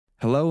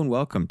Hello and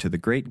welcome to The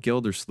Great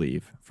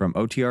Gildersleeve from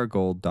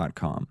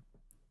OTRGold.com.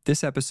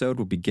 This episode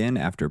will begin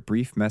after a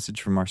brief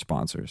message from our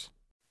sponsors.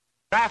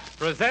 Kraft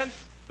presents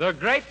The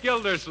Great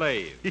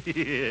Gildersleeve.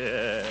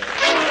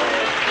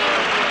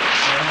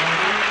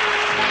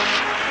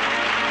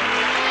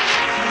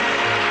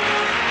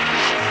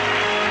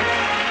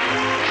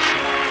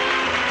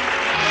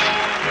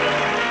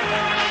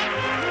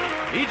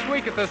 Each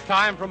week at this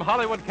time from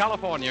Hollywood,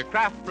 California,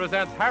 Kraft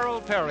presents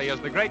Harold Perry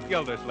as The Great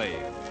Gildersleeve,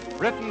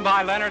 written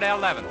by Leonard L.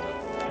 Levinson.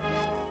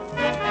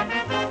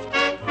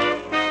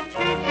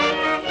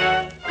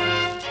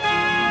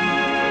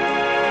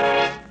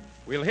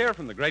 We'll hear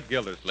from The Great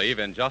Gildersleeve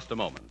in just a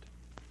moment.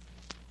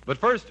 But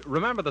first,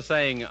 remember the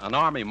saying, an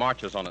army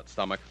marches on its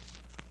stomach?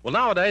 Well,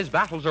 nowadays,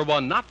 battles are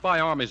won not by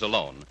armies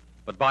alone,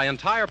 but by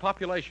entire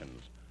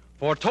populations.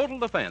 For total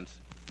defense,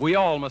 we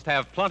all must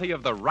have plenty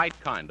of the right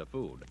kind of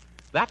food.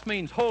 That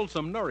means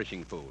wholesome,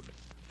 nourishing food.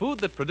 Food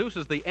that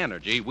produces the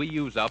energy we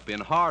use up in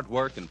hard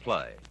work and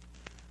play.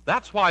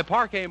 That's why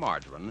Parquet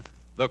margarine,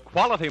 the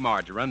quality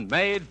margarine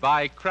made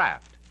by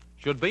Kraft,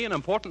 should be an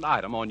important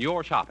item on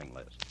your shopping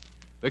list.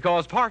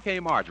 Because Parquet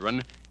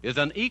margarine is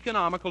an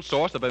economical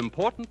source of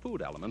important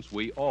food elements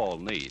we all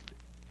need.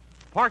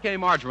 Parquet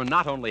margarine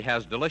not only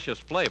has delicious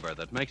flavor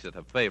that makes it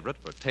a favorite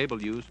for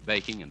table use,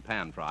 baking, and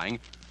pan frying,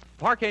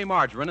 Parquet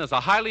margarine is a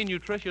highly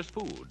nutritious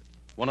food,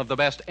 one of the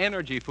best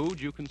energy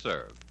foods you can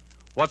serve.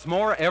 What's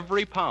more,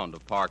 every pound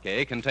of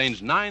Parquet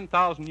contains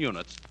 9,000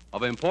 units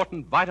of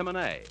important vitamin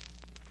A.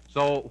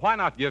 So why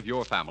not give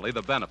your family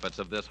the benefits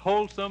of this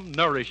wholesome,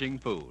 nourishing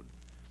food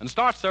and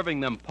start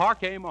serving them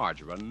Parquet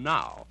margarine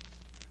now?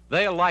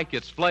 They'll like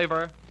its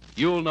flavor.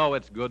 You'll know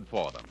it's good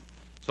for them.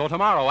 So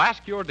tomorrow,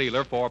 ask your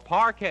dealer for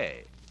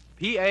Parquet,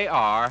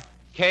 P-A-R-K-A-Y.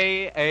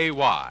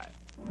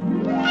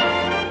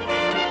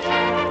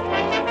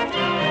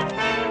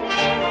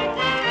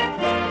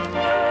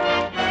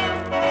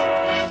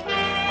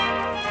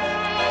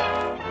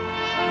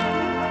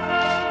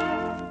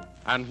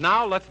 And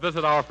now let's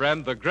visit our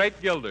friend, the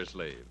Great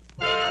Gildersleeve.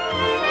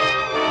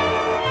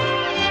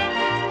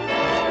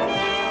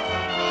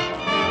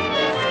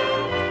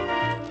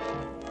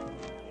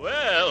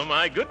 Well,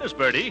 my goodness,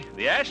 Bertie,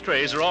 the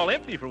ashtrays are all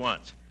empty for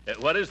once.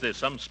 What is this,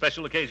 some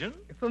special occasion?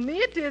 For me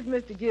it is,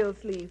 Mr.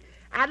 Gildersleeve.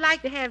 I'd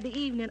like to have the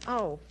evening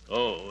off.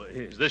 Oh,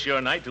 is this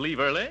your night to leave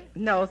early?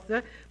 No,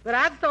 sir, but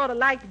I'd sort of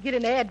like to get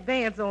an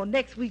advance on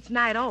next week's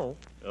night off.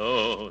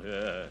 Oh,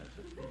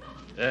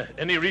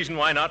 any reason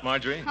why not,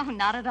 Marjorie? Oh,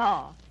 not at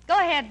all. Go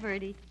ahead,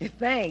 Bertie.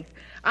 Thanks.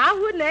 I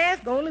wouldn't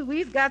ask, only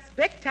we've got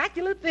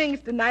spectacular things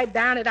tonight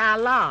down at our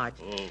lodge.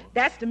 Oh.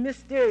 That's the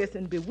mysterious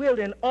and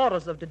bewildering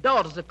orders of the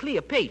daughters of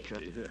Cleopatra.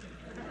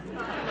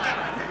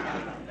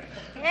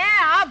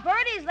 Yeah, our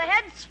Bertie's the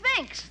head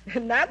sphinx.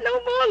 Not no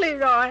more,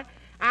 Leroy.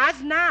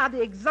 I's now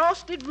the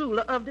exhausted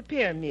ruler of the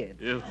pyramid.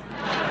 Ew.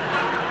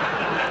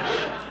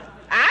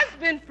 I's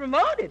been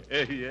promoted.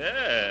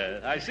 Yeah,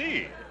 I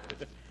see.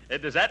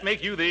 Does that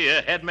make you the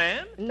head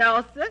man?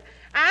 No, sir.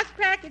 I's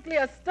practically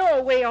a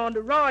stowaway on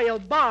the royal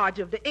barge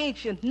of the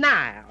ancient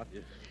Nile.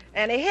 Yes.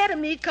 And ahead of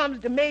me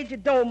comes the major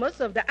domus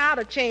of the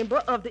outer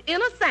chamber of the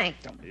inner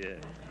sanctum. Yeah.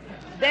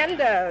 Then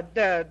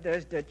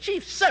the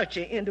chief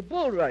searcher in the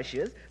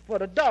bulrushes for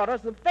the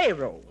daughters of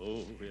Pharaoh.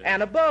 Oh, yeah.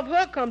 And above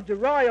her comes the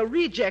royal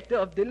rejecter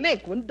of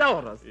delinquent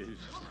daughters. Yes.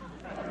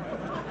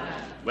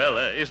 Well,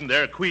 isn't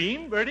there a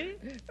queen, Bertie?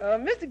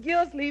 Mr.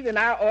 Gildersleeve, in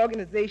our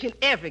organization,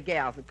 every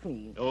gal's a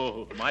queen.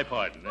 Oh, my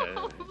pardon.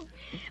 Well,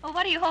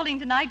 what are you holding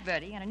tonight,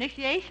 Bertie? An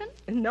initiation?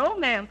 No,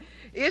 ma'am.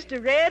 It's the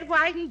red,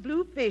 white, and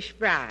blue fish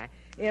fry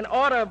in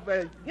order of,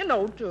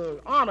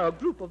 to honor a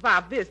group of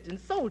our visiting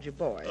soldier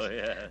boys. Oh,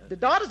 yeah. The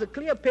daughters of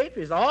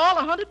Cleopatra is all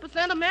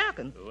 100%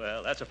 American.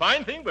 Well, that's a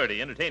fine thing,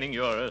 Bertie, entertaining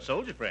your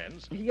soldier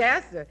friends.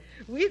 Yes, sir.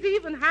 We've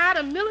even hired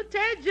a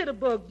military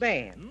jitterbug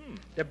band.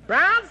 The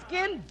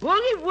brown-skinned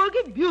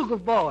boogie-woogie bugle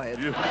boys.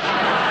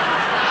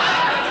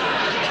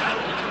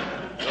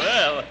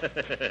 Well,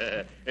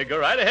 go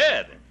right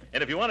ahead.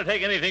 And if you want to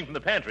take anything from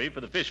the pantry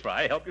for the fish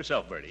fry, help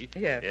yourself, Bertie.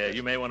 Yes.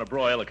 You may want to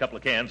broil a couple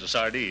of cans of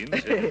sardines.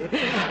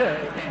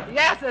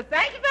 Yes, sir.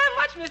 Thank you very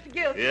much, Mr.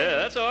 Gildersleeve. Yeah,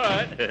 that's all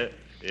right.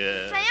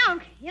 Yeah. Say,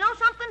 Unc, you know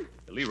something?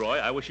 Leroy,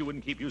 I wish you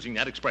wouldn't keep using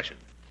that expression.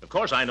 Of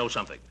course I know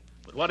something.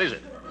 But what is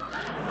it?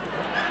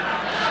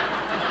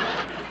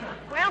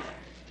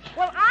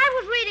 Well,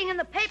 I was reading in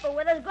the paper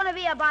where there's going to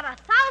be about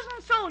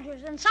 1,000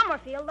 soldiers in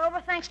Summerfield over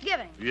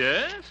Thanksgiving.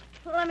 Yes?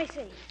 Well, let me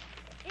see.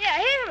 Yeah,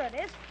 here it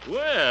is.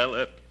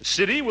 Well,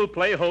 City will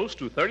play host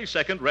to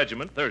 32nd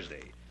Regiment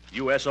Thursday.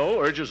 USO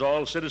urges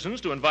all citizens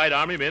to invite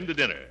Army men to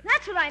dinner.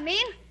 That's what I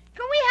mean.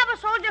 Can we have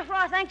a soldier for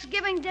our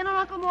Thanksgiving dinner,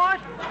 Uncle Mort?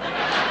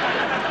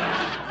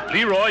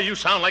 Leroy, you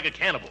sound like a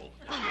cannibal.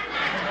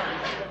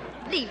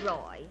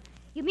 Leroy,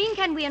 you mean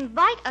can we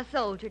invite a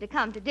soldier to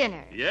come to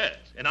dinner? Yes,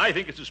 and I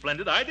think it's a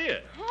splendid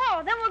idea.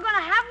 Oh, then we're going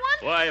to have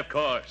one? Why, of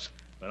course.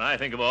 When I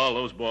think of all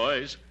those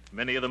boys,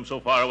 many of them so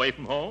far away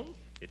from home,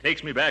 it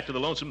takes me back to the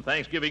lonesome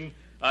Thanksgiving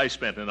I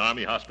spent in an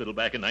Army hospital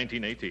back in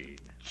 1918.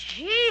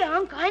 Gee,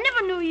 Unc, I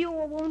never knew you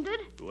were wounded.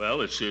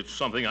 Well, it's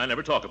something I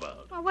never talk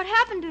about. Well, what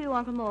happened to you,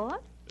 Uncle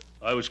Mort?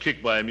 I was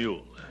kicked by a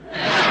mule.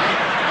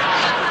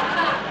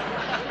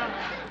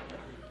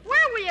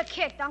 Where were you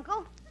kicked,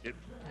 Uncle?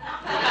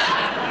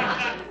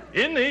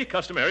 In the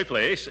customary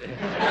place.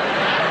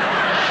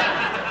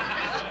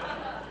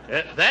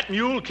 That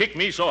mule kicked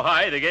me so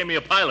high they gave me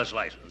a pilot's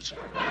license.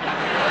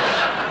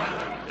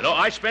 You know,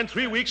 I spent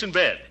 3 weeks in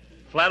bed,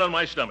 flat on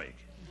my stomach.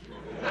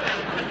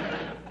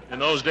 In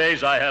those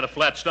days, I had a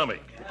flat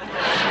stomach.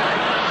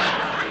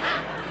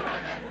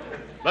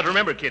 But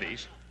remember,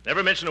 kiddies,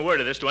 never mention a word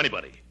of this to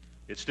anybody.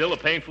 It's still a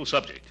painful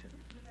subject.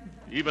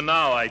 Even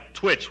now, I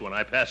twitch when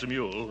I pass a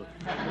mule.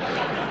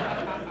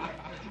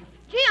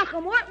 Gee,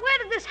 Uncle Mort, where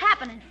did this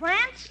happen? In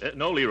France?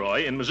 No,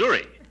 Leroy, in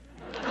Missouri.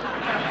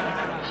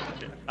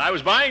 I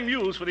was buying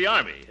mules for the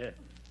Army.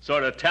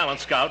 Sort of talent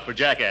scout for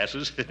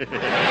jackasses.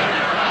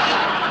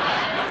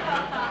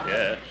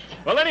 Yeah.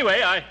 Well,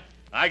 anyway,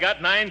 I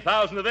got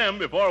 9,000 of them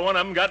before one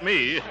of them got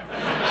me.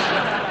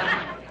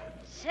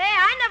 Say,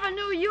 I never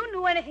knew you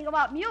knew anything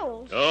about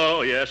mules.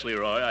 Oh, yes,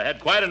 Leroy. I had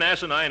quite an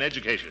asinine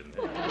education.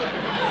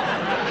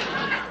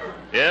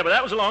 Yeah, but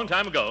that was a long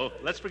time ago.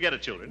 Let's forget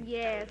it, children.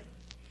 Yes.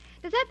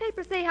 Does that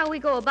paper say how we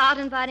go about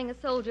inviting a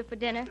soldier for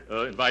dinner?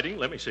 Inviting?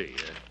 Let me see.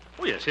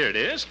 Oh, yes, here it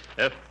is.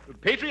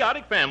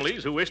 Patriotic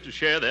families who wish to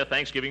share their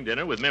Thanksgiving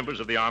dinner with members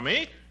of the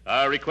Army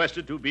are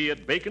requested to be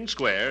at Bacon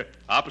Square,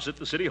 opposite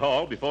the City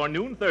Hall, before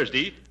noon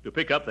Thursday to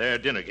pick up their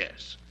dinner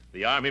guests.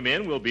 The Army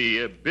men will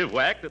be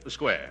bivouacked at the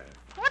square.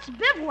 What's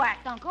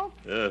bivouacked, Uncle?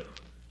 A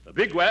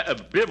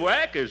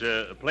bivouac is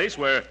a place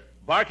where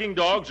barking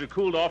dogs are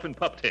cooled off in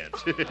pup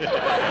tents.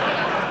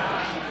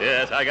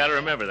 Yes, I got to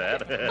remember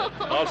that.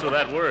 Also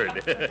that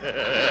word.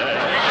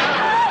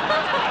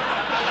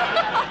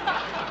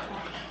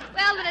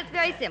 Well, then it's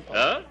very simple.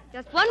 Huh?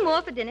 Just one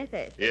more for dinner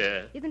Thursday.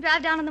 Yeah. You can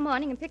drive down in the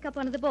morning and pick up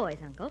one of the boys,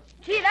 Uncle.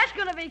 Gee, that's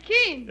going to be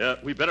keen.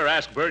 We better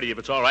ask Bertie if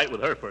it's all right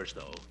with her first,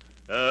 though.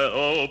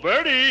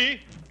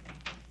 Bertie!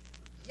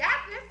 Yes,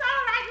 it's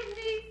all right with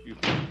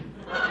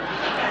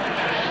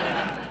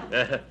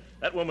me.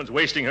 That woman's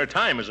wasting her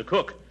time as a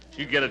cook.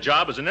 She could get a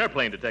job as an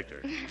airplane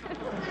detector.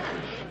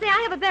 Say,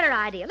 I have a better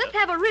idea. Let's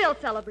have a real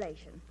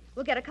celebration.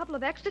 We'll get a couple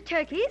of extra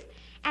turkeys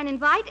and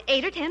invite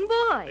 8 or 10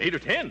 boys. 8 or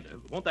 10?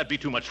 Won't that be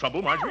too much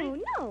trouble, Marjorie? Oh,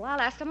 no.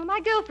 I'll ask some of my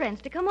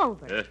girlfriends to come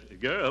over.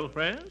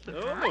 Girlfriends?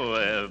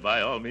 Oh,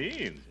 by all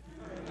means.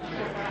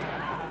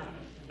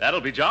 That'll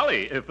be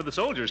jolly for the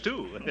soldiers,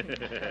 too.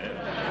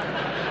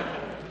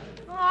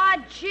 Oh,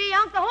 gee,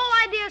 Unc, the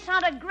whole idea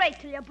sounded great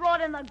till you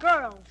brought in the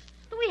girls.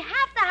 Do we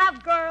have to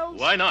have girls?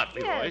 Why not,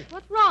 Leroy? Yes,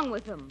 what's wrong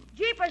with them?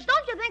 Jeepers,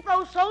 don't you think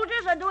those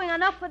soldiers are doing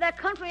enough for their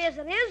country as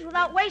it is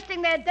without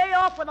wasting their day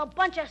off with a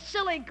bunch of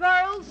silly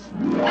girls?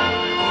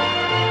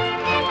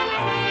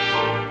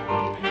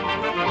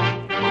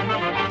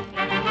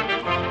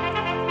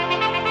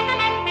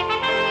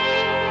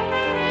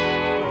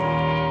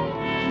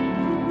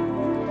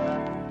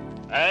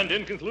 And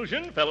in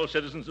conclusion, fellow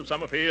citizens of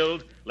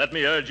Summerfield, let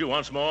me urge you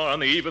once more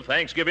on the eve of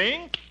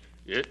Thanksgiving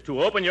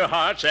to open your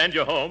hearts and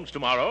your homes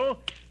tomorrow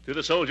to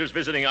the soldiers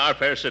visiting our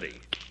fair city.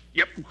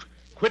 Yep.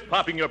 Quit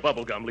popping your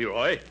bubble gum,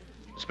 Leroy,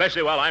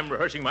 especially while I'm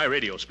rehearsing my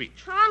radio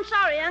speech. Oh, I'm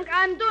sorry, Unc.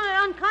 I'm doing it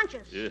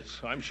unconscious.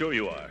 Yes, I'm sure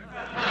you are.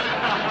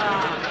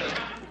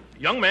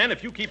 Young man,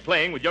 if you keep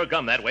playing with your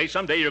gum that way,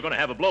 someday you're going to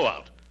have a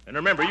blowout. And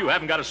remember, you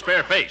haven't got a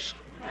spare face.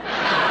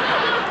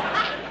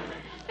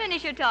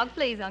 Finish your talk,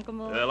 please, Uncle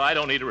Mort. Well, I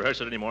don't need to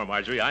rehearse it anymore,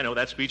 Marjorie. I know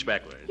that speech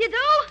backwards. You do?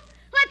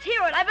 Let's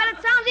hear it. I bet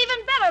it sounds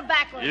even better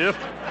backwards. Yep.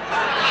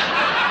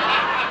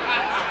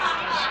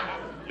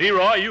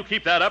 Leroy, you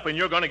keep that up and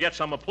you're going to get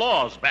some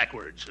applause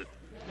backwards. You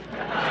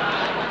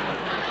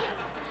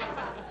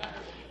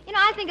know,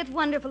 I think it's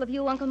wonderful of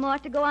you, Uncle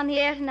Mort, to go on the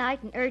air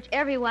tonight and urge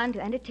everyone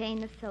to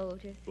entertain the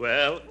soldiers.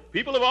 Well,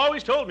 people have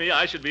always told me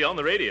I should be on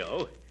the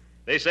radio.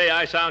 They say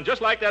I sound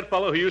just like that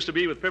fellow who used to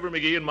be with Fibber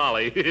McGee and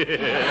Molly.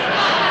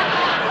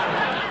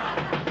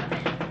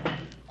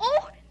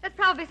 Oh, that's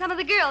probably some of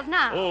the girls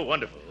now. Oh,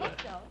 wonderful.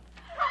 Hello,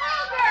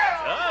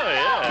 Oh,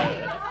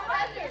 yeah.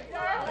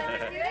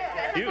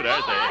 Cute,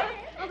 aren't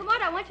they? Uncle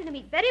Mort, I want you to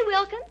meet Betty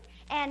Wilkins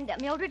and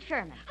Mildred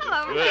Sherman.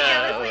 Hello, Mr.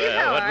 Well, Gildersleeve.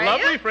 How what are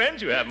lovely you?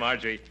 friends you have,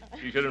 Marjorie.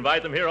 You should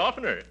invite them here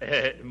oftener.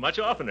 Much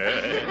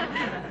oftener.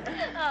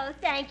 Oh,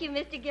 thank you,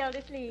 Mr.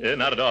 Gildersleeve.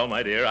 Not at all,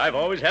 my dear. I've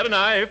always had an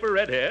eye for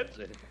redheads.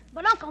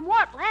 But Uncle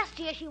Mort, last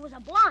year she was a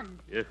blonde.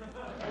 Yeah.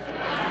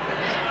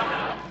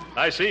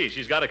 I see.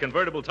 She's got a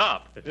convertible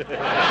top.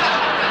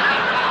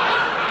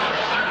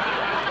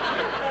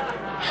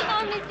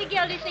 Oh, Mr.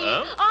 Gildersleeve,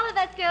 Huh? all of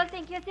us girls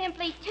think you're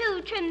simply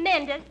too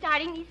tremendous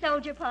starting these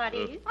soldier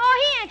parties.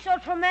 Oh, he ain't so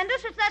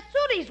tremendous. It's that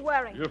suit he's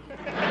wearing.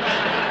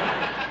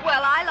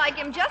 Well, I like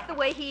him just the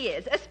way he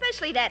is,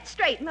 especially that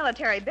straight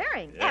military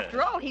bearing. Yeah.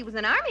 After all, he was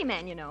an army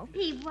man, you know.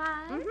 He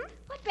was?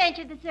 What branch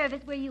of the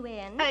service were you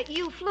in?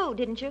 You flew,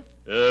 didn't you?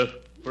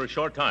 For a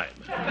short time.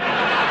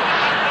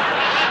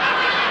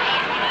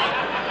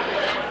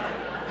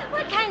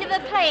 What kind of a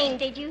plane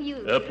did you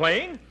use? A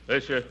plane?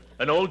 It's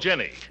an old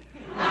Jenny.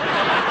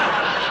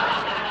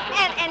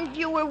 And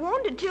you you were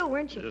wounded, too,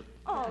 weren't you?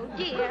 Oh,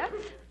 dear.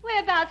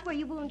 Whereabouts were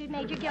you wounded,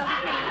 Major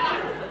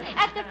Gildersleeve?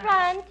 At the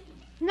front?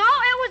 No,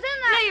 it was in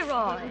the...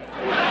 Leroy.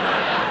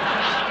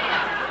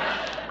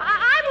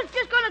 I was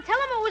just going to tell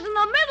him it was in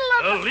the middle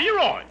of...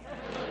 Leroy!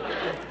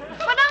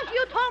 But, Unc,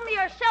 you told me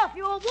yourself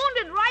you were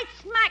wounded right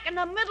smack in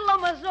the middle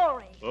of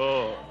Missouri.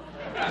 Oh.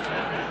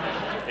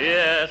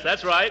 Yes,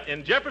 that's right,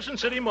 in Jefferson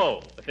City,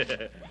 Mo.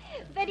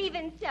 But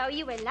even so,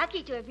 you were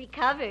lucky to have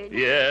recovered.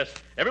 Yes.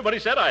 Everybody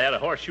said I had a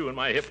horseshoe in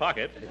my hip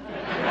pocket.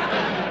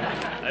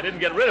 I didn't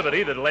get rid of it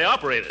either till they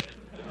operated.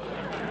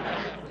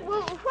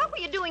 Well, what were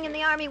you doing in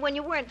the Army when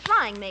you weren't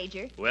flying,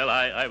 Major? Well,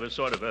 I was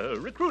sort of a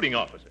recruiting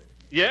officer.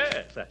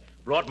 Yes, I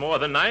brought more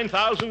than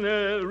 9,000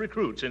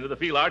 recruits into the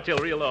field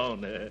artillery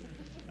alone.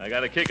 I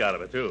got a kick out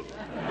of it, too.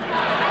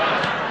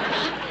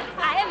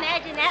 I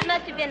imagine that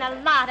must have been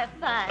a lot of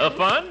fun.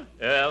 Fun?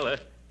 Well,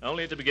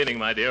 only at the beginning,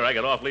 my dear. I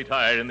got awfully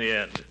tired in the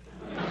end.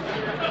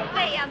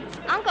 Say,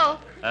 Uncle,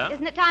 Huh?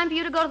 isn't it time for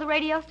you to go to the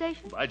radio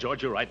station? By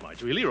George, you're right,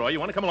 Marjorie. Leroy, you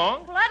want to come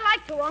along? Well, I'd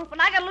like to, Unc, but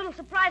I got a little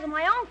surprise of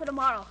my own for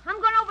tomorrow.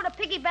 I'm going over to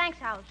Piggy Banks'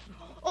 house.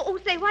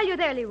 Say, while you're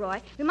there,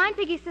 Leroy, remind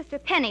Piggy's sister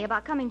Penny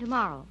about coming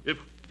tomorrow. If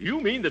you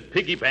mean that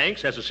Piggy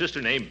Banks has a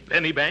sister named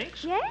Penny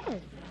Banks? Yes.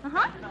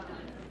 Uh-huh.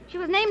 She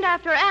was named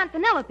after her Aunt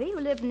Penelope, who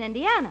lived in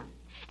Indiana.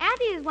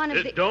 Auntie is one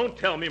of the... Don't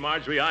tell me,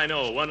 Marjorie, I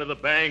know. One of the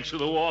Banks of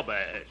the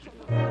Wabash.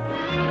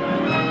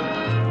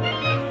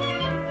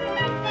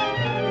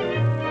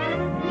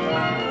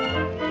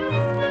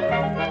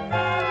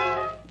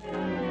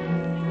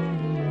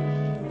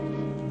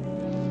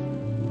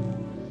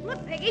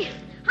 Look, Piggy,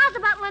 how's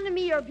about lending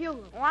me your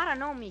bugle? Oh, I don't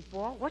know,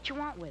 Meatball. What you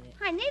want with it?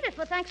 I need it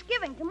for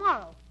Thanksgiving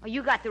tomorrow. Oh,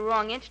 you got the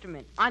wrong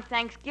instrument. On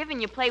Thanksgiving,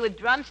 you play with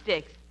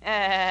drumsticks.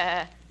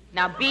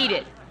 Now beat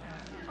it.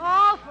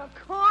 Oh, for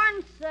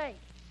corn's sake.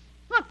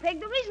 Look, Pig,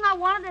 the reason I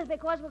wanted it is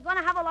because we're going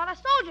to have a lot of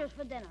soldiers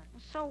for dinner.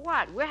 So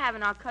what? We're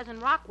having our cousin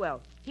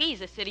Rockwell.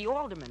 He's a city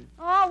alderman.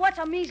 Oh, what's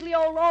a measly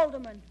old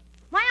alderman?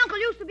 My uncle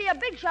used to be a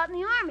big shot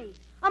in the Army,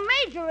 a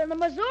major in the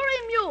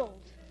Missouri Mules.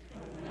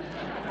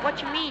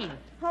 What you mean?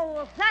 Oh,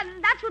 well,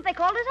 that's what they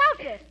called his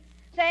outfit.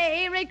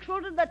 Say, he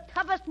recruited the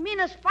toughest,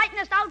 meanest,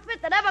 fightingest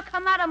outfit that ever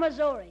come out of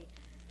Missouri.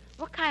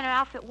 What kind of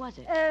outfit was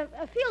it?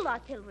 Field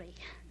artillery.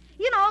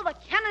 You know, the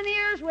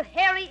cannoneers with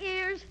hairy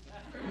ears.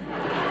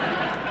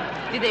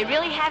 Did they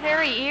really have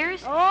hairy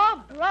ears?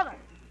 Oh, brother.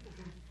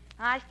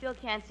 I still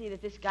can't see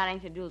that this got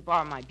anything to do with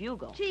borrowing my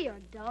bugle. Gee, you're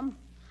dumb.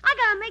 I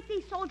gotta make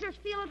these soldiers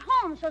feel at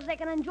home so they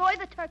can enjoy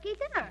the turkey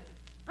dinner.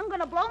 I'm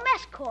gonna blow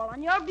mess call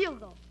on your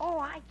bugle. Oh,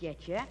 I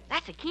get you.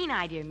 That's a keen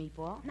idea,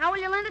 Meatball. Now will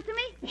you lend it to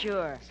me?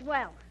 Sure.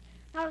 Swell.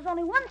 Now there's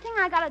only one thing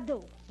I gotta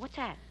do. What's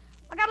that?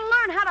 I gotta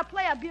learn how to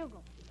play a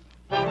bugle.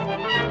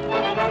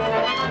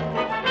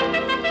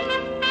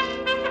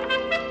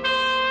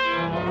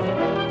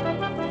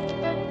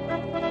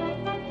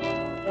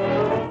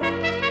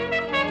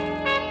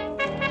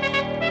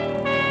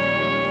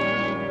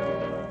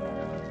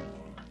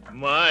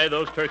 My,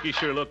 those turkeys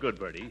sure look good,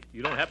 Bertie.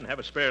 You don't happen to have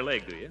a spare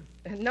leg, do you?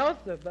 No,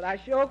 sir, but I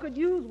sure could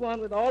use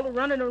one with all the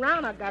running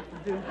around I got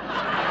to do.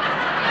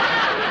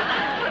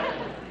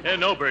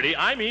 No, Bertie,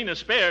 I mean a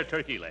spare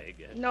turkey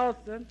leg. No,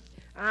 sir.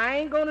 I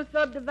ain't going to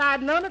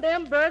subdivide none of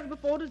them birds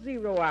before the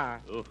 0 hour.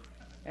 Oh.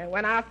 And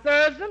when I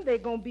serve them, they're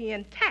going to be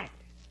intact,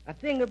 a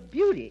thing of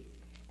beauty,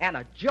 and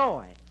a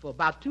joy for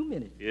about 2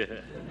 minutes. Yeah.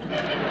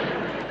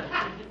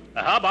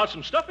 How about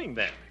some stuffing,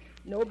 then?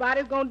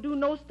 Nobody's going to do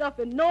no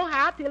stuffing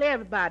nohow till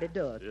everybody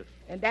does. Yes.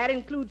 And that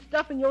includes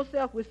stuffing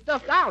yourself with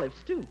stuffed olives,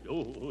 too.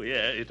 Oh,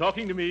 yeah. You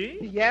talking to me?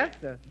 Yes,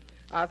 sir.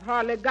 I've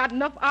hardly got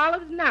enough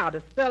olives now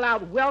to spell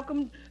out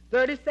welcome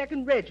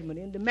 32nd Regiment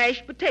into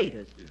mashed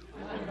potatoes.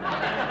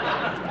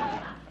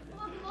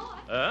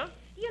 Huh?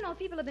 You know,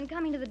 people have been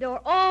coming to the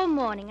door all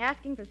morning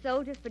asking for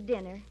soldiers for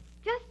dinner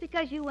just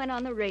because you went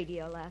on the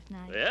radio last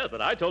night. Yeah, but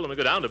I told them to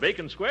go down to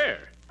Bacon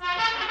Square.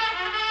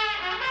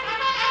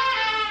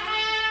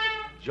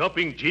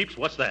 Jumping jeeps?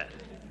 What's that?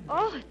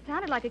 Oh, it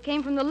sounded like it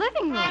came from the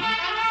living room.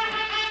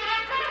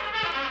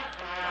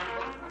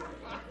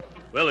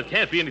 Well, it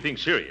can't be anything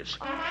serious.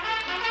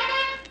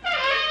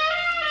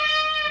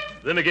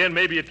 Then again,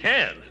 maybe it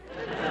can.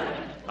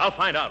 I'll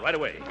find out right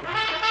away.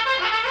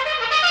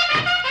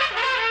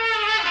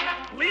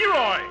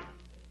 Leroy!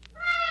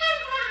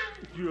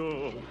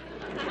 Joe.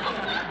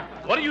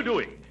 What are you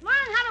doing? Learn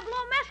how to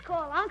blow mess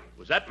call, Unc.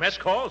 Was that mess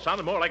call? It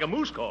sounded more like a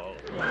moose call.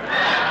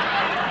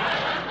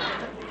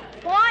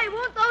 Boy,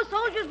 won't those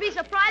soldiers be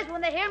surprised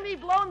when they hear me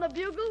blowing the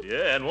bugle?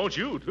 Yeah, and won't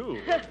you, too?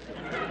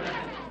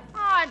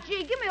 Oh,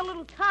 gee, give me a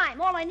little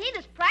time. All I need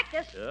is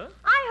practice. Yeah?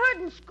 I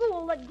heard in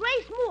school that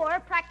Grace Moore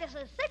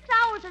practices 6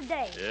 hours a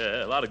day.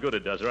 Yeah, a lot of good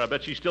it does her. I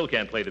bet she still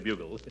can't play the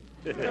bugle.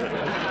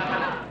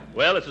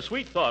 Well, it's a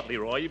sweet thought,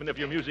 Leroy, even if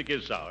your music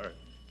is sour.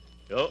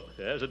 Oh,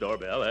 there's a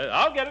doorbell.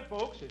 I'll get it,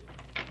 folks.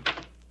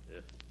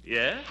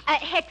 Yes?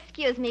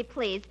 Excuse me,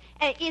 please.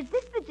 Is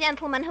this the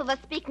gentleman who was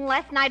speaking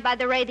last night by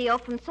the radio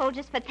from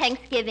Soldiers for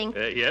Thanksgiving?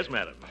 Yes,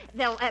 madam.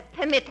 Well,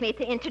 permit me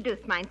to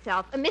introduce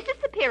myself. Mrs.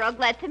 Shapiro,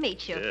 glad to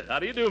meet you. How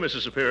do you do,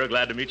 Mrs. Shapiro?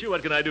 Glad to meet you.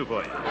 What can I do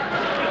for you?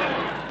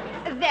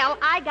 Well,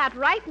 I got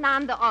right now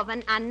in the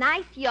oven a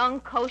nice young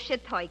kosher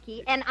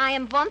turkey, and I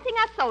am wanting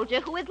a soldier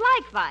who is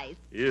likewise.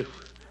 You.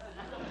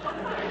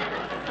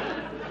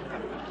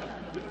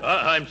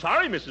 I'm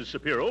sorry, Mrs.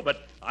 Shapiro,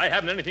 but I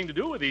haven't anything to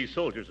do with these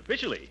soldiers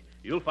officially.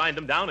 You'll find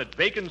them down at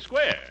Bacon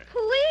Square.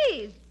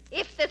 Please.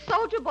 If the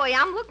soldier boy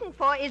I'm looking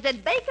for is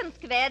at Bacon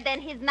Square,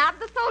 then he's not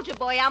the soldier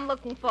boy I'm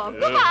looking for.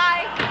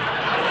 Goodbye.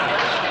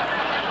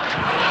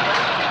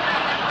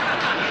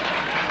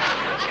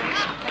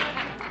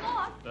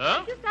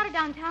 Huh? You started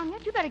downtown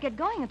yet? You better get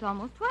going. It's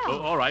almost 12.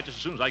 Oh, all right, just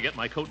as soon as I get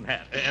my coat and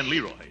hat. And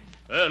Leroy.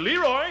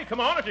 Leroy, come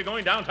on if you're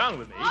going downtown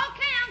with me. Okay,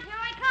 Unc, here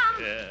I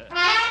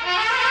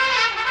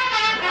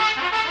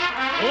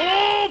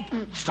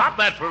come. Oh, stop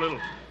that for a little.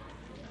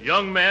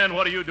 Young man,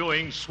 what are you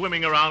doing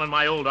swimming around in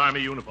my old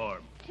Army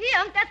uniform? Gee,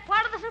 Unc, that's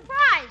part of the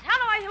surprise. How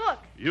do I look?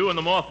 You and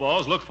the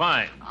mothballs look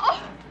fine.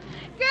 Oh,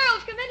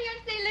 girls, come in here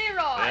and see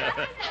Leroy.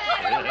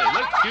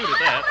 Looks cute at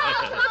that.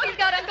 Look, he's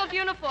got Uncle's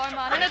uniform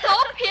on, and it's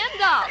all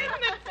pinned up.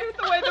 Isn't it cute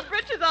the way the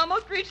breeches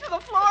almost reach to the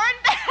floor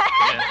and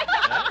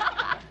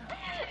back?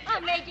 Oh,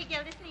 Major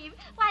Gildersleeve,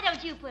 why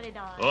don't you put it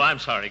on? Oh, I'm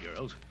sorry,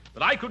 girls.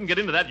 But I couldn't get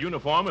into that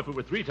uniform if it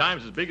were 3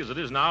 times as big as it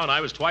is now and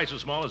I was twice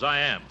as small as I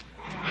am.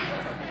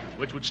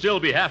 Which would still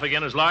be half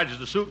again as large as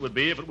the suit would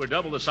be if it were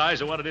double the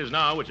size of what it is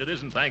now, which it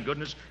isn't, thank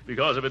goodness,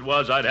 because if it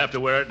was, I'd have to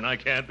wear it, and I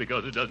can't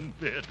because it doesn't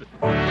fit.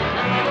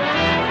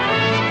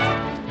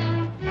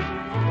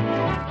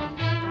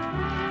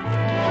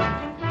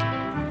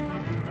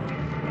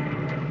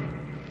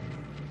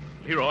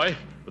 Leroy,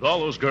 with all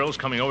those girls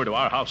coming over to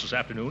our house this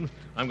afternoon,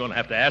 I'm going to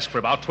have to ask for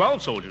about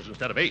 12 soldiers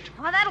instead of 8.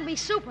 Oh, that'll be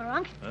super,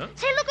 Unc. Huh?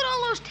 Say, look at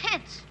all those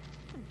tents.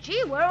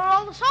 Gee, where are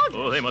all the soldiers?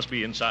 Oh, they must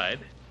be inside.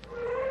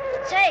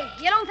 Say,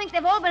 you don't think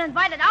they've all been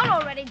invited out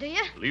already, do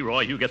you?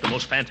 Leroy, you get the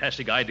most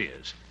fantastic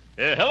ideas.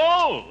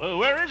 Hello,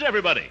 where is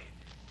everybody?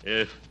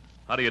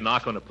 How do you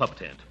knock on a pup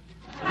tent?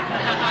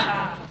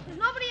 There's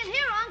nobody in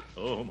here, Unc.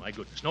 Oh, my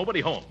goodness,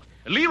 nobody home.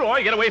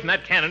 Leroy, get away from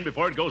that cannon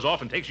before it goes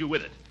off and takes you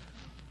with it.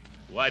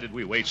 Why did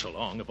we wait so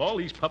long? If all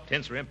these pup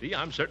tents are empty,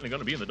 I'm certainly going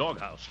to be in the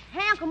doghouse.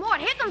 Hey, Uncle Mort,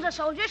 here comes a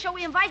soldier. Shall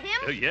we invite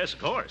him? Yes, of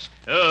course.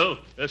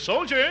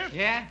 Soldier?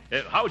 Yeah?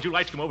 How would you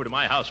like to come over to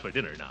my house for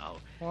dinner now?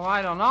 Well,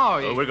 I don't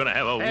know. We're going to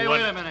have a... Hey,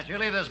 wait a minute. You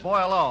leave this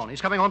boy alone.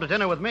 He's coming home to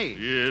dinner with me.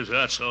 Is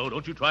that so?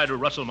 Don't you try to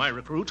rustle my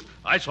recruit.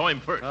 I saw him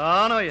first.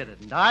 Oh, no, you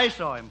didn't. I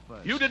saw him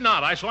first. You did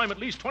not. I saw him at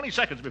least 20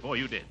 seconds before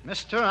you did.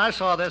 Mister, I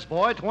saw this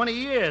boy 20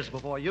 years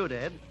before you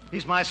did.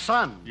 He's my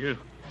son. You...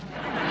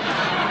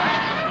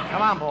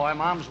 Come on, boy.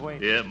 Mom's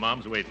waiting. Yeah,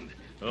 Mom's waiting.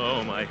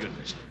 Oh, my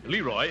goodness.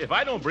 Leroy, if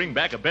I don't bring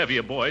back a bevy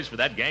of boys for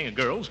that gang of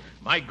girls,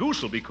 my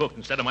goose will be cooked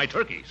instead of my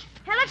turkeys.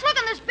 Hey, let's look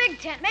in this big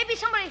tent. Maybe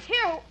somebody's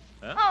here.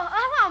 Huh? Oh,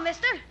 hello,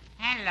 mister.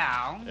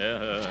 Hello.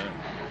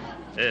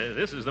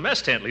 This is the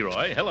mess tent,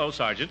 Leroy. Hello,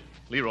 Sergeant.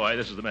 Leroy,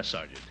 this is the mess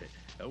sergeant.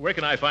 Where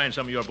can I find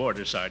some of your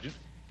boarders, Sergeant?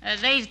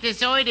 They's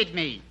deserted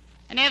me.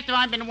 And after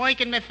I've been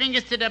working my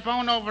fingers to the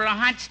bone over a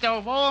hot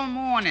stove all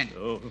morning.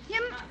 Oh.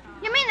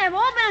 You mean they've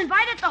all been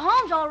invited to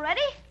homes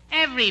already?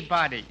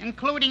 Everybody,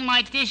 including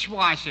my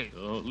dishwasher.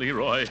 Oh,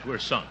 Leroy, we're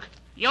sunk.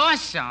 You're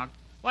sunk?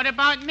 What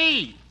about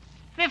me?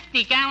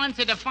 50 gallons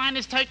of the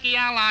finest turkey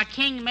a la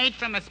king made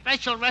from a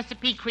special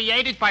recipe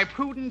created by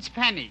Prudence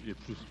Penny.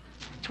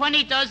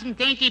 20 dozen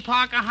dainty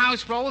Parker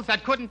House rolls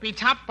that couldn't be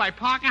topped by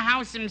Parker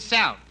House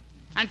himself.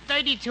 And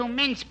 32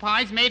 mince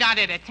pies made out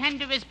of the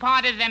tenderest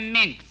part of the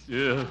mince.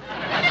 Yeah.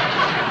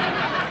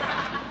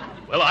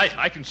 Well,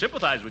 I can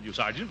sympathize with you,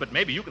 Sergeant, but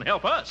maybe you can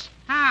help us.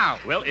 How?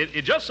 Well,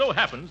 it just so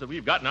happens that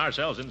we've gotten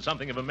ourselves into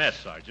something of a mess,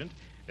 Sergeant.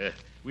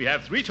 We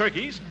have 3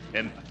 turkeys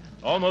and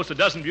almost a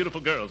dozen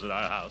beautiful girls at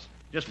our house,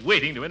 just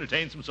waiting to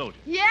entertain some soldiers.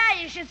 Yeah,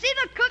 you should see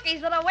the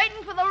cookies that are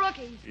waiting for the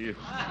rookies.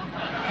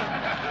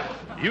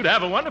 You'd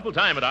have a wonderful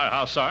time at our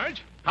house,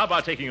 Sarge. How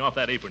about taking off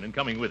that apron and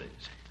coming with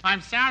us?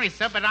 I'm sorry,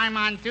 sir, but I'm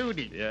on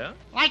duty. Yeah?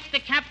 Like the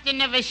captain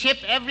of a ship,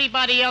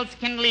 everybody else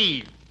can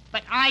leave.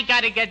 But I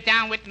gotta get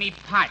down with me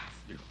pots.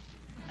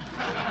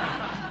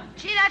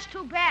 Gee, that's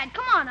too bad.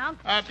 Come on,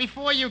 Unc.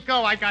 Before you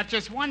go, I got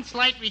just one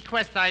slight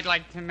request I'd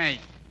like to make.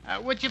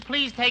 Would you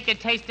please take a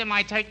taste of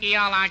my turkey a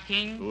la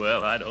king?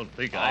 Well, I don't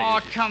think Oh,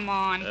 come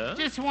on. Huh?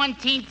 Just one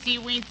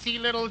teensy-weensy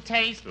little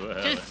taste.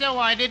 Well. Just so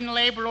I didn't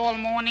labor all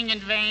morning in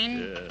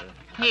vain.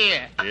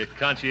 Here.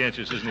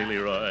 Conscientious, isn't he,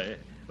 Leroy?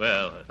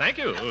 Well, thank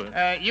you.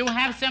 You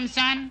have some,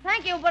 son?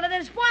 Thank you, but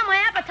it'll spoil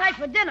my appetite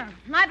for dinner.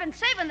 And I've been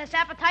saving this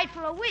appetite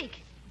for a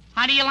week.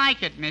 How do you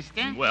like it,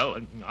 mister?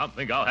 Well, I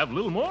think I'll have a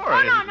little more.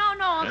 Oh,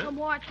 no, Uncle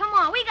Mort. Come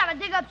on, we gotta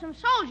dig up some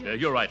soldiers.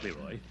 You're right,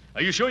 Leroy.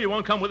 Are you sure you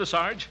won't come with us,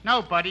 Sarge?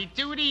 No, buddy.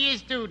 Duty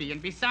is duty.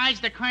 And besides,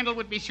 the colonel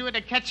would be sure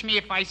to catch me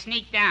if I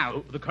sneaked out.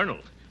 Oh, the colonel.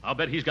 I'll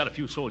bet he's got a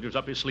few soldiers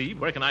up his sleeve.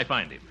 Where can I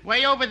find him?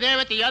 Way over there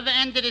at the other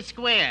end of the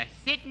square,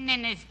 sitting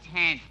in his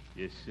tent.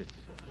 Yes.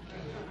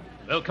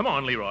 Well, come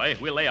on, Leroy.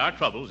 We'll lay our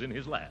troubles in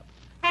his lap.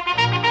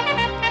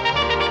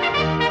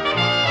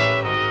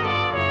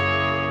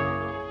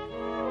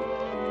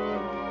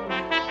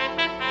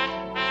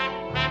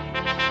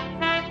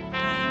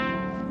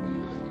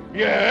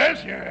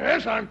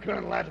 Yes, I'm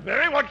Colonel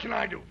Atterbury. What can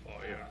I do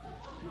for you?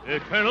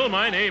 Colonel,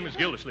 my name is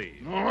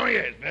Gildersleeve. Oh,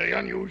 yes, very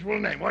unusual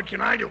name. What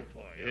can I do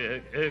for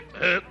you?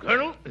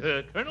 Colonel?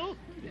 Colonel?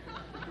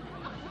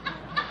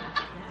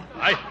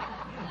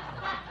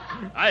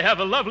 I have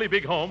a lovely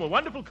big home, a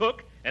wonderful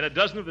cook, and a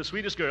dozen of the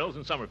sweetest girls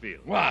in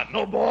Summerfield. What,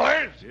 no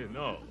boys?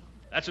 No.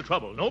 That's the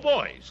trouble. No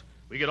boys.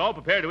 We get all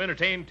prepared to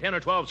entertain 10 or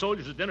 12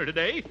 soldiers at dinner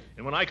today,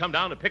 and when I come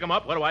down to pick them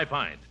up, what do I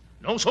find?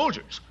 No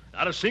soldiers.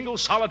 Not a single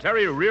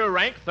solitary rear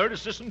rank, third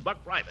assistant,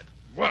 buck private.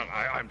 Well,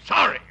 I'm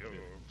sorry.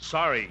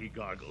 Sorry, he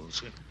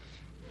gargles.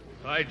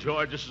 By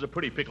George, this is a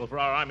pretty pickle for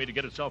our army to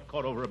get itself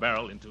caught over a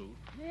barrel into.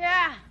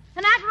 Yeah.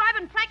 And after I've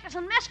been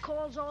practicing mess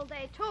calls all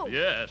day, too.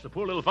 Yes, the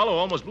poor little fellow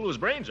almost blew his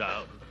brains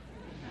out.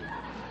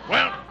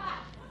 Well,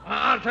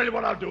 I'll tell you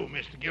what I'll do,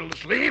 Mr.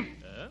 Gildersleeve.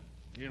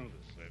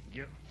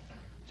 Gildersleeve.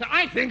 So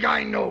I think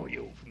I know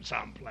you from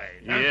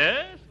someplace. Huh?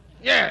 Yes?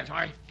 Yes,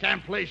 I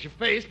can't place your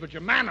face, but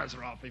your manners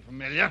are awfully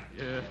familiar.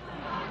 Yeah.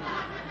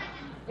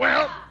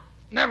 Well,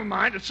 never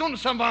mind. As soon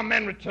as some of our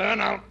men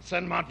return, I'll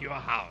send them out to your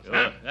house.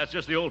 Huh? That's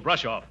just the old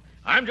brush-off.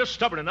 I'm just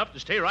stubborn enough to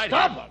stay right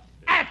Stubborn? here.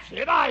 That's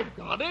it. I've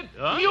got it.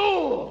 Huh?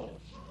 Mules.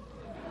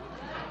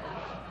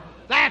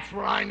 That's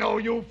where I know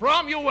you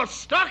from. You were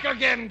stuck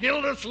again,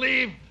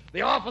 Gildersleeve.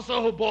 The officer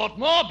who bought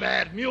more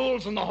bad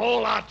mules than the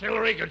whole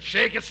artillery could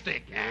shake a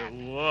stick at.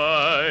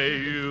 Why,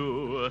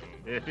 you...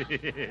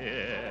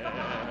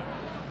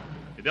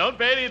 Don't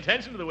pay any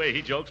attention to the way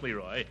he jokes,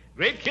 Leroy.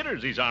 Great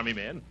kidders, these Army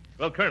men.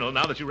 Well, Colonel,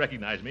 now that you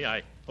recognize me,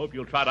 I hope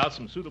you'll trot out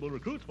some suitable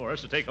recruits for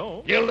us to take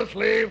home.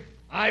 Gildersleeve,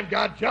 I've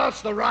got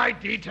just the right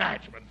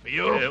detachment for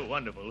you.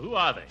 Wonderful. Who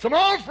are they? Some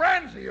old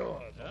friends of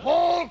yours. A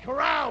whole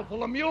corral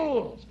full of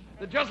mules.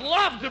 They'd just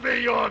love to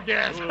be your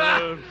guests. Come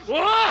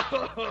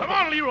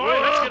on, Leroy.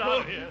 Let's get out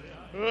of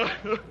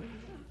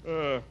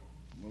here.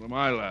 What am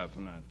I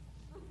laughing at?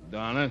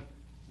 Donna,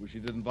 wish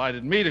you'd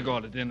invited me to go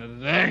to dinner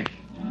today.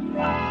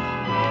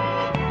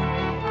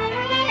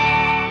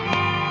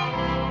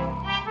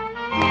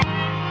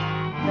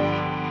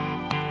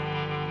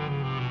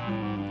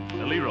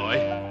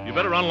 Leroy, you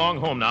better run along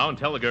home now and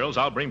tell the girls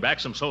I'll bring back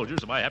some soldiers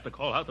if I have to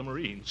call out the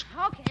Marines.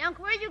 Okay, Unc,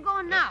 where are you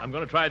going now? I'm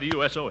going to try the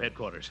USO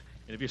headquarters.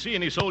 And if you see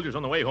any soldiers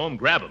on the way home,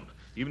 grab them,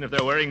 even if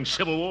they're wearing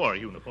Civil War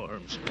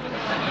uniforms.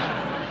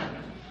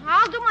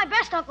 I'll do my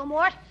best, Uncle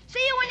Mort. See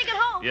you when you get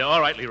home. Yeah,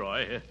 all right,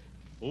 Leroy.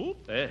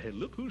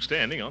 Look who's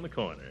standing on the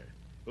corner.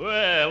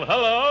 Well,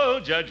 hello,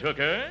 Judge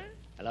Hooker.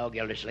 Hello,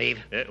 Gildersleeve.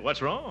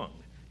 What's wrong?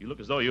 You look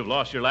as though you've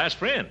lost your last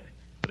friend.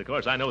 But, of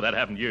course, I know that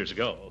happened years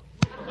ago.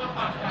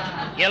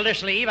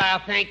 Gildersleeve, I'll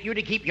thank you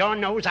to keep your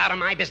nose out of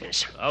my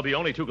business. I'll be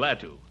only too glad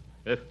to.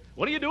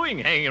 What are you doing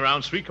hanging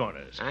around street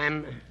corners?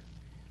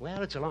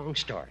 Well, it's a long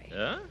story.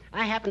 Huh?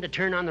 I happened to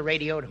turn on the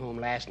radio at home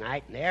last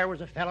night, and there was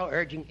a fellow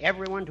urging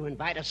everyone to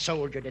invite a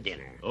soldier to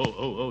dinner.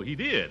 Oh, he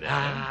did.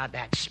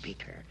 That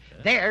speaker.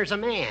 There's a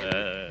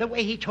man. The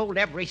way he told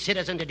every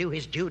citizen to do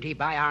his duty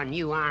by our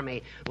new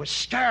army was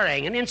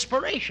stirring and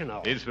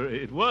inspirational.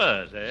 It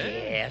was, eh?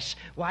 Yes.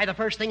 Why, the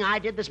first thing I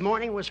did this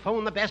morning was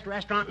phone the best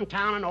restaurant in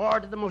town and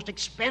order the most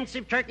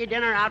expensive turkey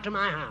dinner out to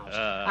my house.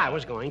 I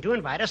was going to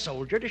invite a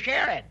soldier to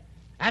share it.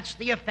 That's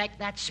the effect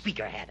that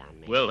speaker had on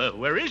me. Well,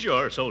 where is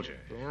your soldier?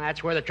 Well,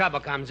 that's where the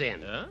trouble comes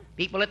in. Huh?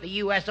 People at the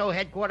USO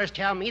headquarters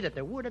tell me that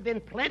there would have been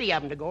plenty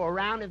of them to go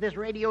around if this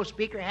radio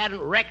speaker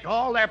hadn't wrecked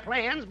all their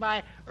plans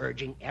by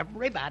urging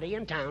everybody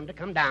in town to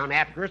come down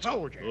after a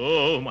soldier.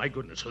 Oh, my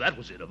goodness. So that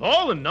was it. Of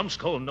all the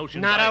numbskull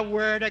notions... Not a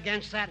word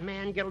against that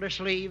man,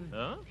 Gildersleeve.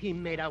 Huh? He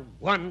made a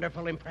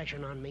wonderful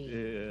impression on me.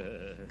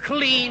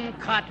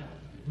 Clean-cut,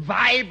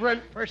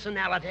 vibrant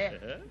personality.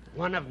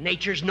 One of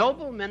nature's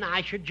noblemen,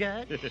 I should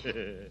judge.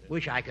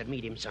 Wish I could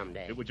meet him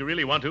someday. Would you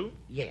really want to?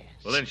 Yes.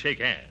 Well, then shake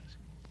hands.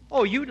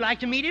 Oh, you'd like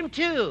to meet him,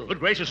 too? Good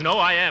gracious, no,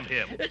 I am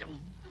him.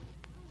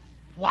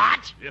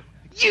 What? Yeah.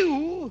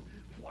 You?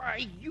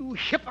 Why, you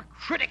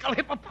hypocritical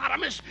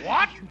hippopotamus.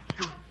 What?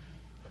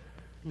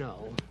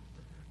 No,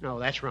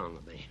 that's wrong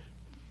of me.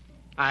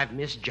 I've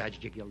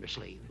misjudged you,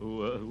 Gildersleeve.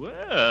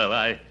 Well,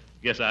 I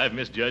guess I've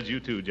misjudged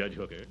you, too, Judge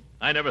Hooker.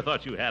 I never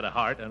thought you had a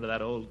heart under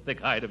that old thick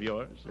hide of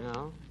yours.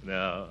 No?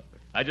 No.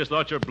 I just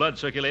thought your blood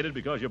circulated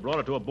because you brought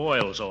it to a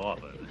boil so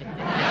often.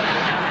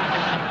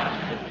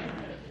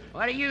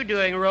 What are you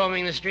doing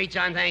roaming the streets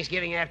on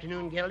Thanksgiving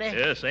afternoon, Gildy?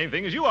 Yeah, same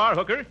thing as you are,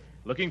 Hooker.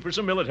 Looking for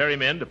some military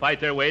men to fight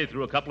their way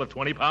through a couple of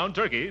 20-pound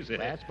turkeys.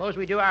 Well, suppose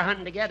we do our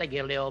hunting together,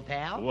 Gildy, old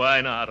pal. Why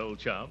not, old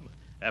chum?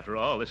 After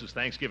all, this is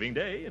Thanksgiving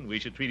Day, and we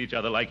should treat each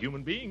other like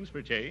human beings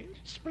for change.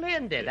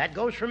 Splendid. That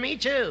goes for me,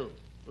 too.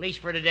 At least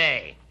for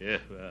today. Yeah,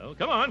 well,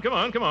 come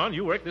on.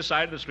 You work this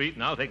side of the street,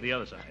 and I'll take the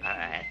other side. All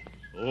right.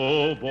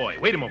 Oh, boy.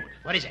 Wait a moment.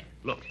 What is it?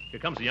 Look, here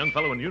comes the young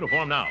fellow in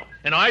uniform now.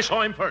 And I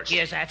saw him first.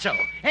 Yes, that's so.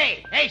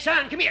 Hey,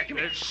 son, come here.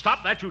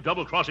 Stop that, you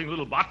double-crossing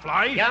little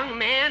botfly. Young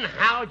man,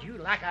 how'd you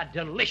like a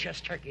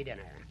delicious turkey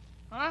dinner?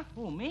 Huh?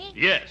 Who, me?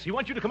 Yes, he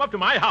wants you to come up to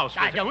my house.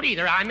 I don't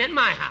either. I'm in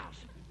my house.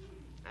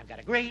 I've got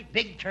a great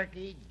big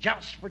turkey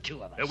just for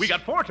two of us. We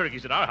got 4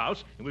 turkeys at our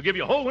house, and we'll give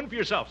you a whole one for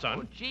yourself, son.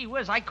 Oh, gee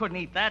whiz, I couldn't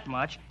eat that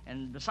much.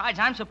 And besides,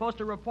 I'm supposed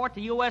to report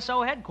to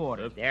USO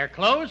headquarters. They're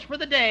closed for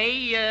the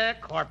day,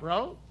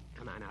 Corporal.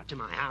 come on out to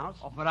my house.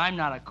 Oh, but I'm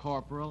not a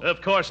corporal.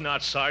 Of course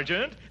not,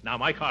 Sergeant. Now,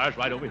 my car's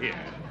right over here.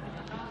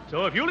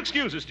 So if you'll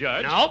excuse us,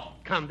 Judge. Nope.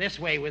 Come this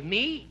way with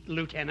me,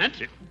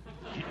 Lieutenant.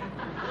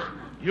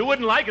 You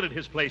wouldn't like it at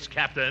his place,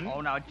 Captain.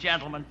 Oh, now,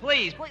 gentlemen,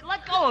 please,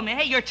 let go of me.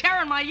 Hey, you're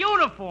tearing my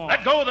uniform.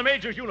 Let go of the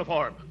Major's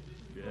uniform.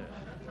 Yeah.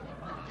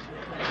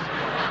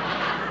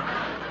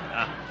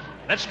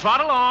 Let's trot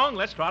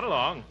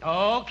along.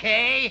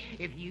 Okay,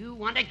 if you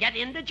want to get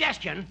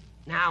indigestion.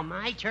 Now,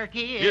 my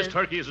turkey is... His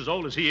turkey is as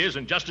old as he is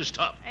and just as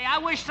tough. Hey, I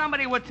wish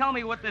somebody would tell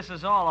me what this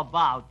is all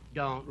about.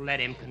 Don't let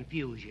him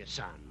confuse you,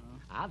 son.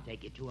 I'll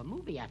take you to a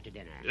movie after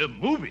dinner. A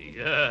movie?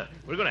 We're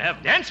going to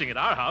have dancing at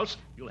our house.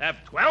 You'll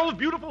have 12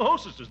 beautiful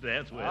hostesses to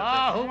dance with.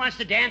 Oh, who wants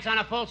to dance on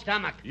a full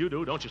stomach? You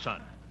do, don't you,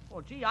 son?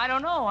 Oh, gee, I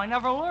don't know. I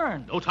never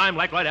learned. No time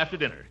like right after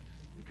dinner.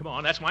 Come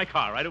on, that's my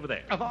car right over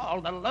there. Of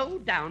all the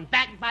low-down,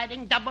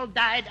 backbiting,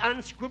 double-dyed,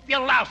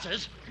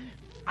 unscrupulouses,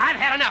 I've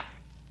had enough.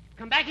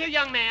 Come back here,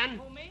 young man.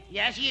 Who, me?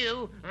 Yes,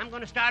 you. I'm going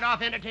to start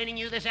off entertaining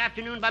you this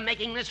afternoon by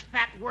making this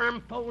fat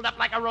worm fold up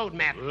like a road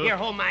map. Here,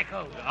 hold my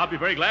coat. I'll be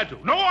very glad to.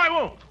 No, I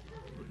won't.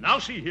 Now,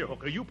 see here,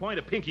 Hooker. You point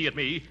a pinky at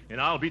me,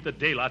 and I'll beat the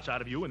daylights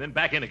out of you and then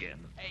back in again.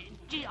 Hey,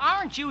 gee,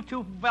 aren't you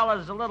two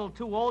fellas a little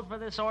too old for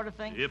this sort of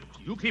thing? If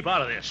you keep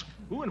out of this,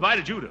 who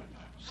invited you to?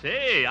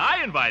 Say,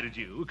 I invited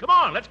you. Come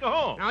on, let's go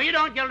home. No, you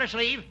don't,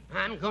 Gildersleeve.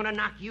 I'm going to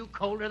knock you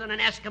colder than an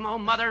Eskimo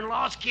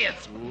mother-in-law's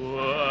kiss.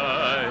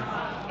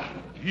 Why,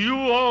 you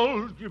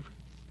all...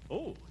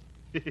 Oh.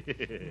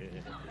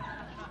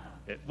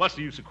 What's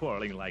the use of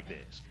quarreling like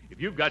this?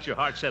 If you've got your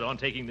heart set on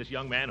taking this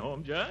young man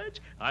home, Judge,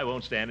 I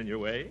won't stand in your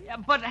way. Yeah,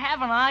 but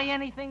haven't I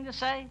anything to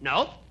say?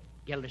 Nope.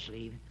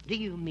 Gildersleeve, do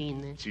you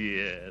mean this?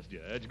 Yes,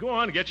 Judge. Go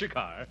on and get your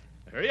car.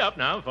 Hurry up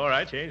now before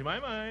I change my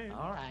mind.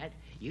 All right.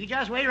 You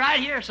just wait right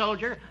here,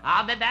 soldier.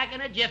 I'll be back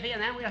in a jiffy,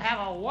 and then we'll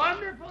have a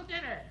wonderful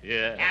dinner.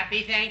 Yeah.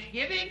 Happy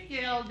Thanksgiving,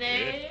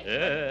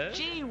 Gildy.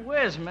 Gee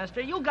whiz,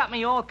 mister, you got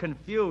me all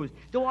confused.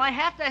 Do I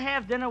have to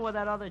have dinner with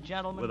that other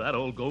gentleman? With that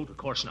old goat? Of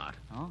course not.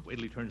 Huh? Wait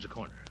till he turns the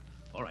corner.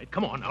 All right,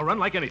 come on, now run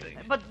like anything.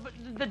 But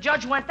the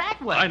judge went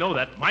that way. I know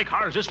that. My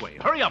car is this way.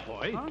 Hurry up,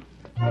 boy. Huh?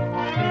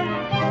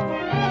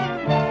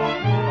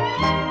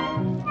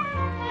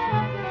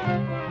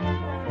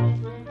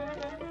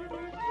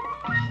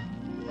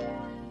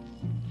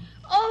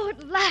 Oh,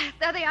 at last.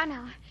 There they are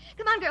now.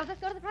 Come on, girls.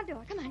 Let's go to the front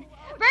door. Come on.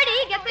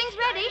 Bertie, get things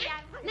ready.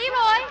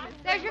 Leroy,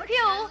 there's your pew.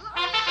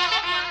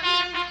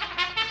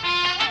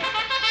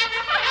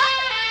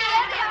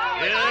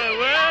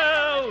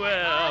 Yeah,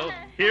 well.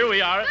 Here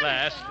we are at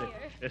last.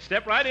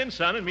 Step right in,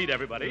 son, and meet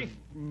everybody.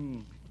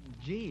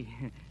 Gee,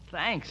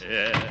 thanks.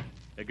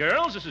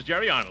 Girls, this is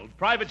Jerry Arnold,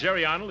 Private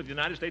Jerry Arnold of the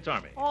United States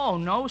Army. Oh,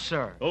 no,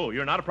 sir. Oh,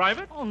 you're not a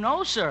private? Oh,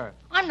 no, sir.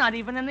 I'm not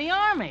even in the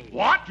Army.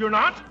 What? You're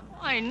not?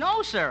 Why,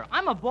 no, sir.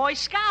 I'm a Boy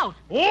Scout.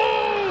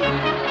 Oh!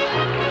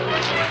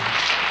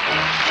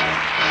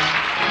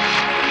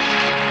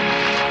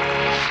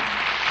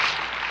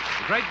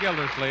 The great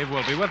Gildersleeve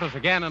will be with us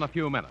again in a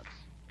few minutes.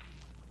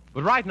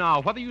 But right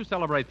now, whether you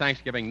celebrate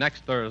Thanksgiving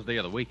next Thursday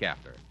or the week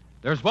after,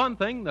 there's one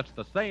thing that's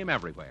the same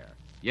everywhere.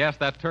 Yes,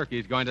 that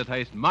turkey's going to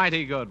taste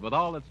mighty good with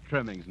all its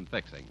trimmings and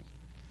fixings.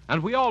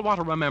 And we all want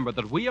to remember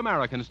that we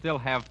Americans still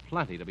have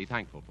plenty to be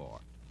thankful for.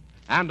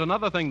 And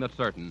another thing that's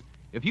certain,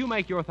 if you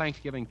make your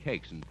Thanksgiving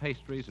cakes and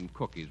pastries and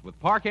cookies with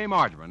Parquet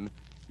margarine,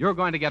 you're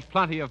going to get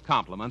plenty of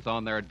compliments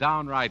on their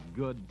downright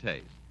good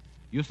taste.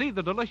 You see,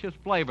 the delicious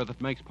flavor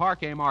that makes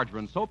Parquet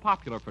margarine so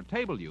popular for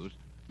table use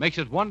makes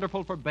it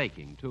wonderful for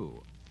baking,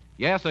 too.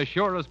 Yes, as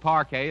sure as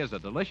Parquet is a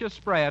delicious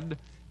spread,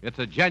 it's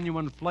a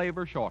genuine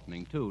flavor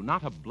shortening, too,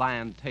 not a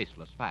bland,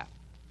 tasteless fat.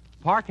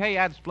 Parquet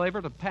adds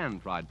flavor to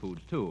pan-fried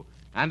foods, too,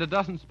 and it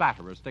doesn't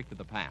spatter or stick to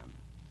the pan.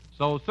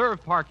 So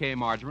serve Parquet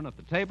margarine at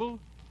the table.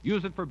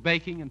 Use it for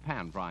baking and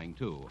pan-frying,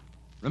 too.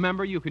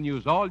 Remember, you can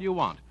use all you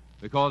want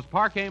because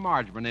Parquet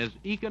margarine is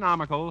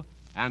economical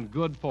and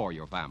good for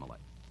your family.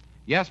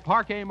 Yes,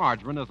 Parquet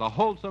margarine is a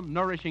wholesome,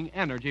 nourishing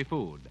energy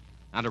food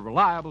and a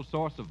reliable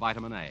source of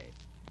vitamin A.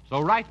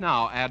 So right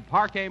now, add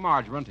Parquet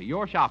margarine to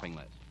your shopping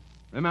list.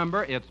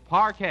 Remember, it's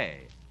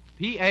Parquet,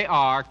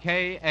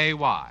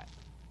 P-A-R-K-A-Y.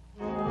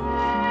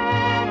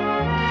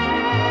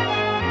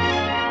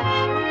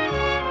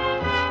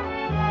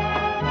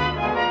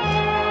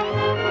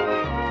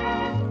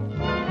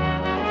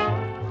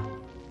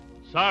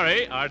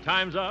 Sorry, our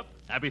time's up.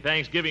 Happy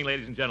Thanksgiving,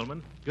 ladies and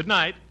gentlemen. Good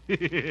night.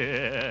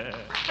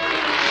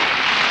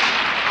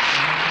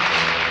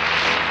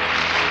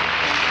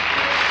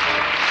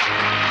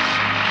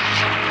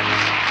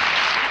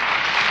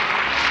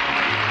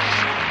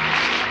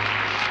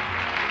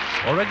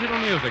 Original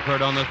music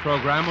heard on this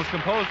program was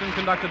composed and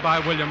conducted by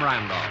William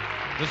Randolph.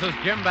 This is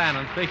Jim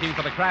Bannon speaking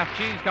for the Kraft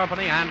Cheese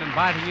Company and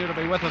inviting you to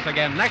be with us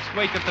again next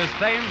week at this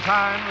same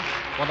time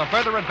for the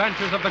further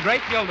adventures of the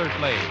great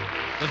Gildersleeve.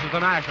 This is the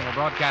National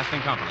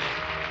Broadcasting Company.